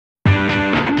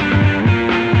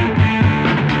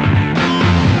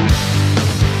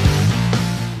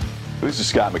is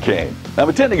Scott McKain. I'm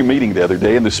attending a meeting the other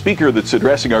day, and the speaker that's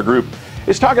addressing our group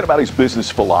is talking about his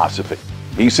business philosophy.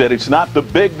 He said it's not the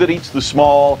big that eats the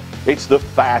small, it's the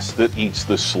fast that eats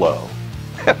the slow.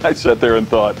 And I sat there and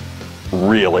thought,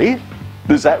 really?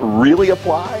 Does that really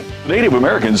apply? Native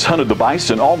Americans hunted the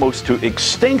bison almost to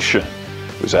extinction.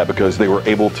 Was that because they were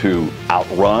able to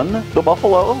outrun the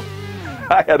buffalo?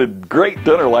 I had a great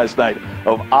dinner last night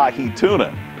of ahi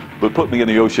tuna, but put me in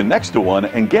the ocean next to one,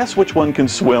 and guess which one can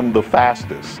swim the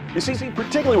fastest? You see,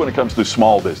 particularly when it comes to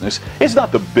small business, it's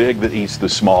not the big that eats the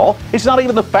small. It's not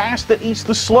even the fast that eats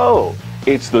the slow.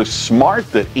 It's the smart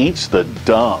that eats the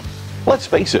dumb. Let's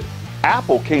face it,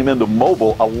 Apple came into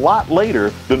mobile a lot later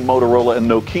than Motorola and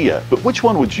Nokia. But which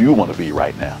one would you want to be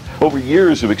right now? Over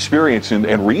years of experience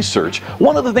and research,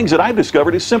 one of the things that I've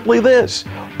discovered is simply this.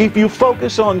 If you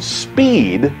focus on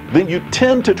speed, then you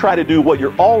tend to try to do what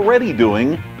you're already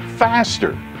doing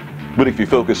faster. But if you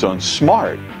focus on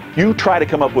smart, you try to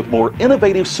come up with more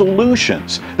innovative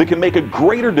solutions that can make a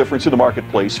greater difference in the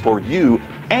marketplace for you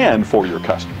and for your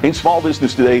customer. In small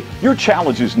business today, your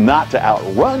challenge is not to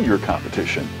outrun your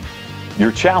competition.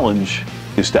 Your challenge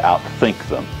is to outthink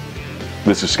them.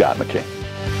 This is Scott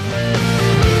McKain.